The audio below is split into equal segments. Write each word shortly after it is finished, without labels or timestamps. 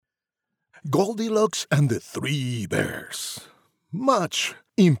Goldilocks and the Three Bears. Much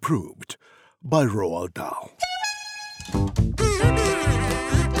improved by Roald Dahl.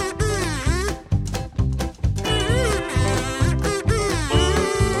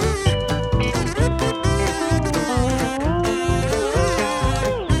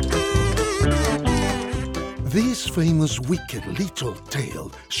 This famous wicked little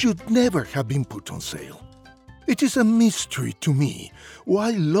tale should never have been put on sale. It is a mystery to me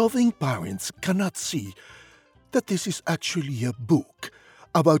why loving parents cannot see that this is actually a book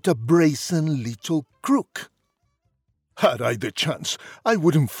about a brazen little crook. Had I the chance, I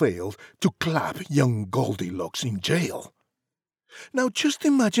wouldn't fail to clap young Goldilocks in jail. Now just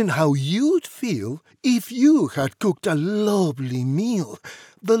imagine how you'd feel if you had cooked a lovely meal,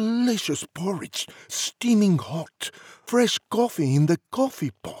 delicious porridge, steaming hot, fresh coffee in the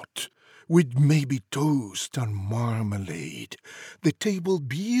coffee pot, with maybe toast and marmalade, the table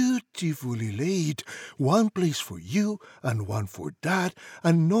beautifully laid, one place for you and one for Dad,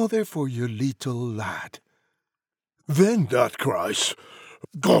 another for your little lad. Then Dad cries,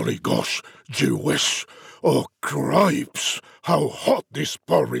 "Golly gosh, gee whiz, oh cripes, how hot this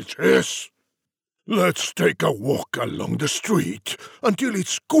porridge is! Let's take a walk along the street until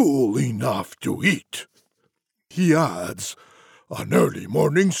it's cool enough to eat." He adds, "An early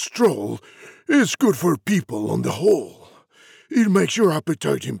morning stroll is good for people on the whole. It makes your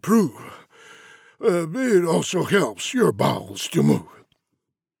appetite improve. It also helps your bowels to move."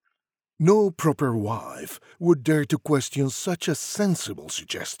 No proper wife would dare to question such a sensible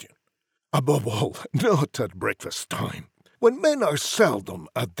suggestion. Above all, not at breakfast time, when men are seldom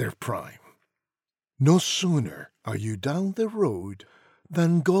at their prime. No sooner are you down the road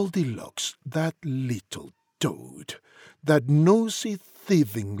than Goldilocks, that little toad, that nosy,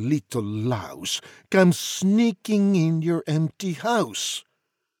 thieving little louse, comes sneaking in your empty house.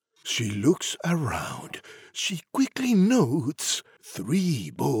 She looks around. She quickly notes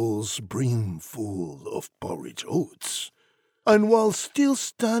 3 bowls brimful of porridge oats. And while still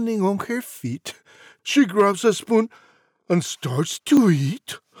standing on her feet, she grabs a spoon and starts to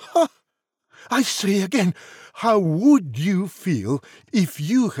eat. Ha! I say again, how would you feel if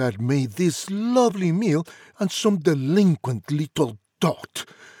you had made this lovely meal and some delinquent little tot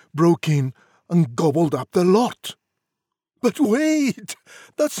broke in and gobbled up the lot? But wait,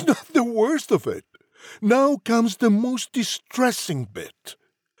 that's not the worst of it. Now comes the most distressing bit.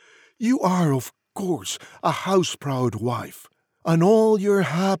 You are, of course, a house-proud wife, and all your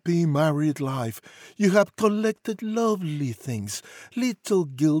happy married life you have collected lovely things, little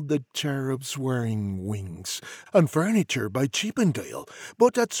gilded cherubs wearing wings, and furniture by Chippendale,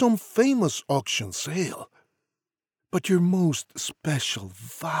 bought at some famous auction sale. But your most special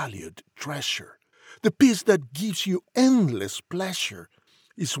valued treasure, the piece that gives you endless pleasure,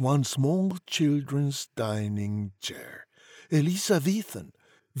 is one small children's dining chair, Elizabethan,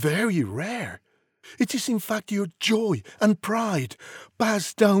 very rare. It is in fact your joy and pride,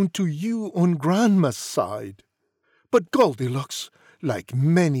 passed down to you on Grandma's side. But Goldilocks, like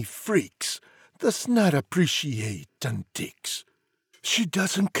many freaks, does not appreciate antiques. She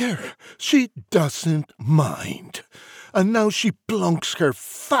doesn't care, she doesn't mind. And now she plunks her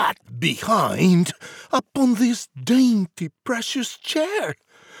fat behind upon this dainty, precious chair,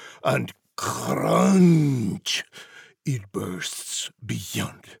 and crunch, it bursts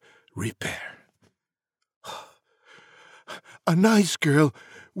beyond repair. A nice girl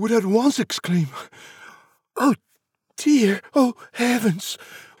would at once exclaim, "Oh dear, oh heavens,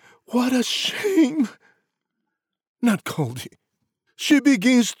 what a shame!" Not Goldie. She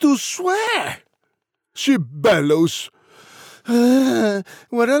begins to swear. She bellows,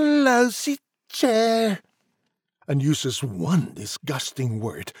 "What a lousy chair," and uses one disgusting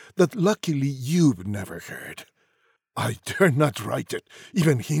word that luckily you've never heard. I dare not write it,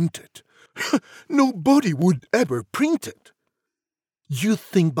 even hint it. Nobody would ever print it. You'd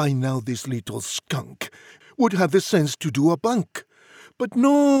think by now this little skunk would have the sense to do a bunk. But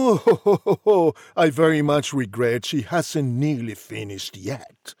no, I very much regret she hasn't nearly finished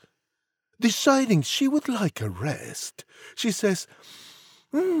yet. Deciding she would like a rest, she says,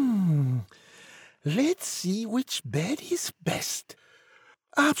 "Let's see which bed is best."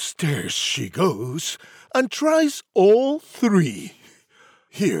 Upstairs she goes and tries all 3.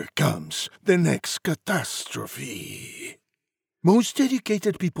 Here comes the next catastrophe. Most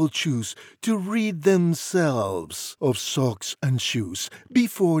educated people choose to rid themselves of socks and shoes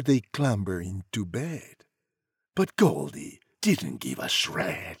before they clamber into bed. But Goldie didn't give a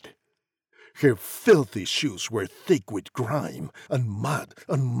shred. Her filthy shoes were thick with grime and mud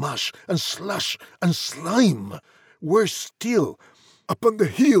and mush and slush and slime. Worse still, upon the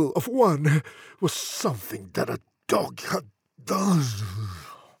heel of one was something that a dog had done.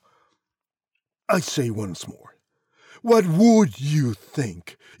 I say once more, what would you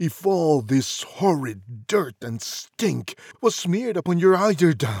think if all this horrid dirt and stink was smeared upon your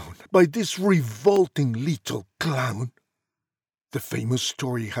eiderdown by this revolting little clown? The famous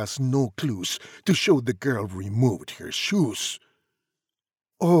story has no clues to show the girl removed her shoes.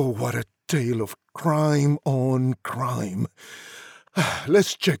 Oh, what a tale of crime on crime.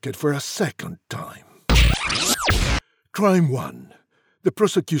 Let's check it for a second time. Crime 1. The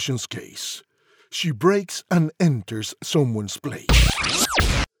prosecution's case. She breaks and enters someone's place.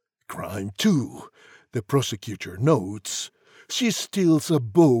 Crime 2. The prosecutor notes she steals a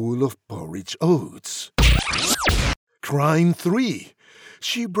bowl of porridge oats. Crime 3.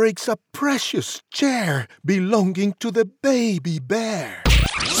 She breaks a precious chair belonging to the baby bear.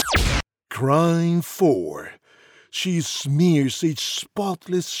 Crime 4. She smears each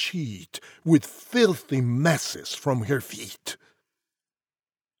spotless sheet with filthy messes from her feet.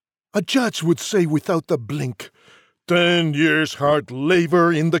 A judge would say without a blink, 10 years hard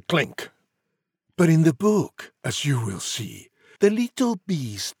labor in the clink. But in the book, as you will see, the little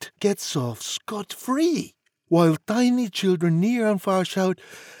beast gets off scot-free, while tiny children near and far shout,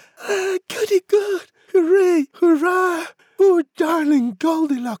 goody good, hooray, hurrah, oh darling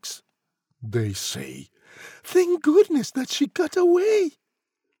Goldilocks. They say, thank goodness that she got away.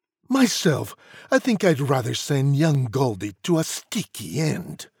 Myself, I think I'd rather send young Goldie to a sticky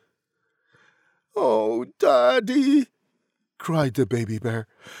end. Oh, Daddy, cried the baby bear,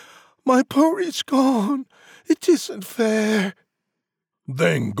 my porridge gone. It isn't fair.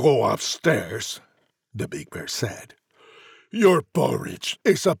 Then go upstairs, the big bear said. Your porridge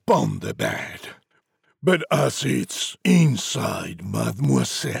is upon the bed, but as it's inside,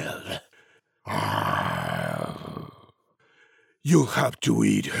 mademoiselle, you'll have to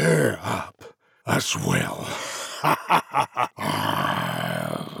eat her up as well.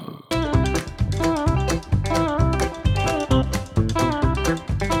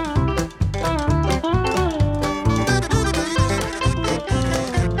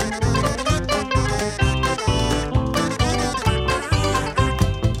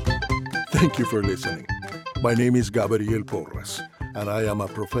 Thank you for listening. My name is Gabriel Porras, and I am a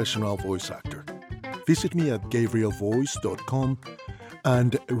professional voice actor. Visit me at gabrielvoice.com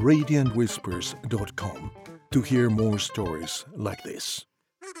and radiantwhispers.com to hear more stories like this.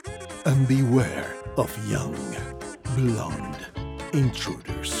 And beware of young, blonde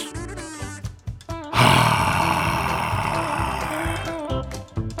intruders.